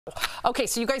Okay,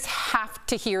 so you guys have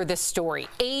to hear this story.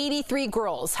 83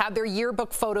 girls had their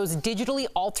yearbook photos digitally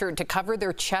altered to cover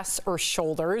their chests or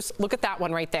shoulders. Look at that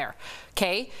one right there.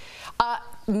 Okay.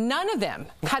 None of them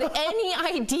had any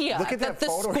idea that the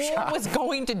school was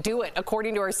going to do it,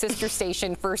 according to our sister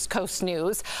station, First Coast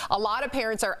News. A lot of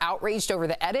parents are outraged over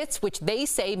the edits, which they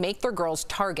say make their girls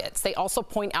targets. They also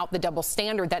point out the double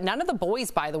standard that none of the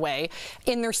boys, by the way,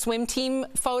 in their swim team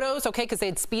photos, okay, because they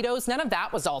had Speedos, none of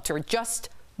that was altered, just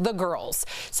the girls.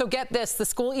 So get this, the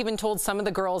school even told some of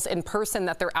the girls in person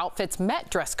that their outfits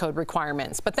met dress code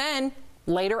requirements, but then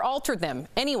later altered them.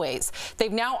 Anyways,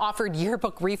 they've now offered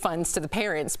yearbook refunds to the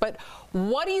parents. But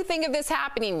what do you think of this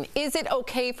happening? Is it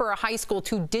okay for a high school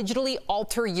to digitally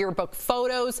alter yearbook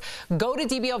photos? Go to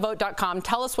dblvote.com.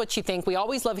 Tell us what you think. We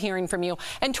always love hearing from you.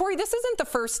 And Tori, this isn't the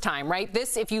first time, right?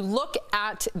 This, if you look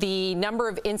at the number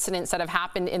of incidents that have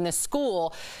happened in this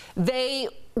school,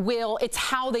 it's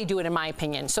how they do it, in my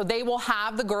opinion. So they will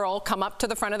have the girl come up to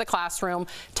the front of the classroom,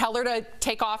 tell her to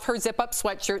take off her zip-up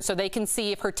sweatshirt so they can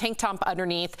see if her tank top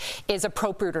underneath is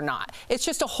appropriate or not. It's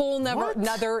just a whole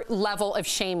another level of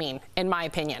shaming, in my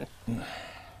opinion.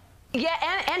 Yeah,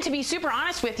 and to be super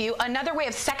honest with you, another way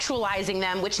of sexualizing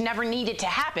them, which never needed to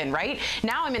happen, right?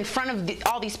 Now I'm in front of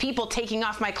all these people taking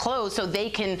off my clothes so they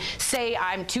can say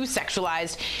I'm too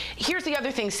sexualized. Here's the other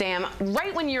thing, Sam.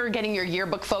 Right when you're getting your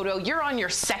yearbook photo, you're on your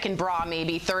second bra,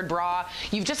 maybe third bra.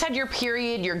 You've just had your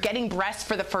period. You're getting breasts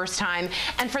for the first time.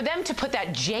 And for them to put that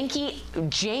janky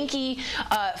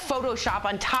Photoshop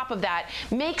on top of that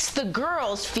makes the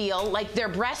girls feel like their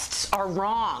breasts are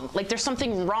wrong, like there's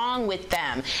something wrong with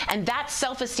them. And that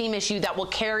self-esteem issue that will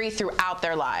carry throughout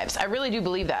their lives. I really do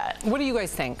believe that. What do you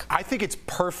guys think? I think it's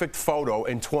perfect photo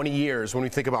in 20 years when we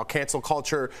think about cancel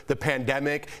culture, the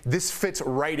pandemic. This fits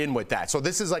right in with that. So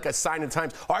this is like a sign of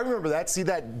times. Oh, I remember that. See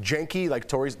that janky, like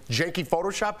Tori's janky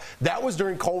Photoshop? That was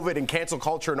during COVID and cancel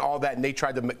culture and all that, and they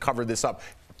tried to cover this up.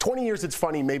 20 years, it's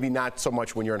funny, maybe not so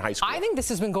much when you're in high school. I think this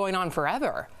has been going on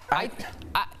forever.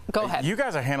 Go ahead. You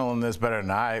guys are handling this better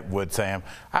than I would, Sam.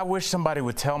 I wish somebody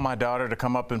would tell my daughter to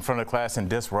come up in front of class and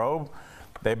disrobe.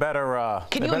 They better.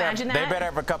 Can you imagine that? They better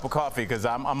have a cup of coffee because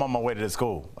I'm on my way to the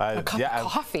school. A cup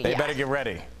of coffee? They better get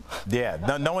ready.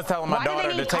 Yeah, no one's telling my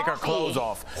daughter to take her clothes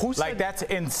off. That's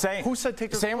insane. Who said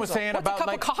take her Sam was saying What's about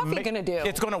a cup of coffee gonna do?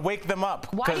 It's gonna wake them up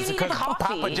because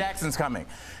Papa Jackson's coming.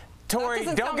 Tori,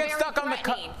 don't get stuck on the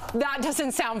cup. That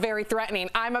doesn't sound very threatening.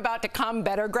 I'm about to come.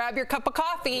 Better grab your cup of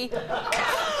coffee.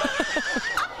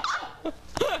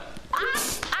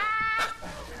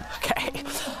 Okay.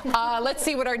 Let's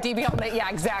see what our DBL, yeah,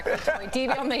 exactly. Tori.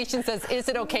 DBL Nation says, is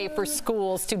it okay for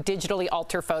schools to digitally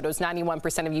alter photos?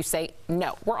 91% of you say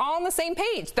no. We're all on the same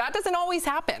page. That doesn't always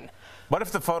happen. What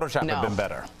if the Photoshop had been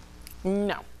better?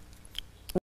 No.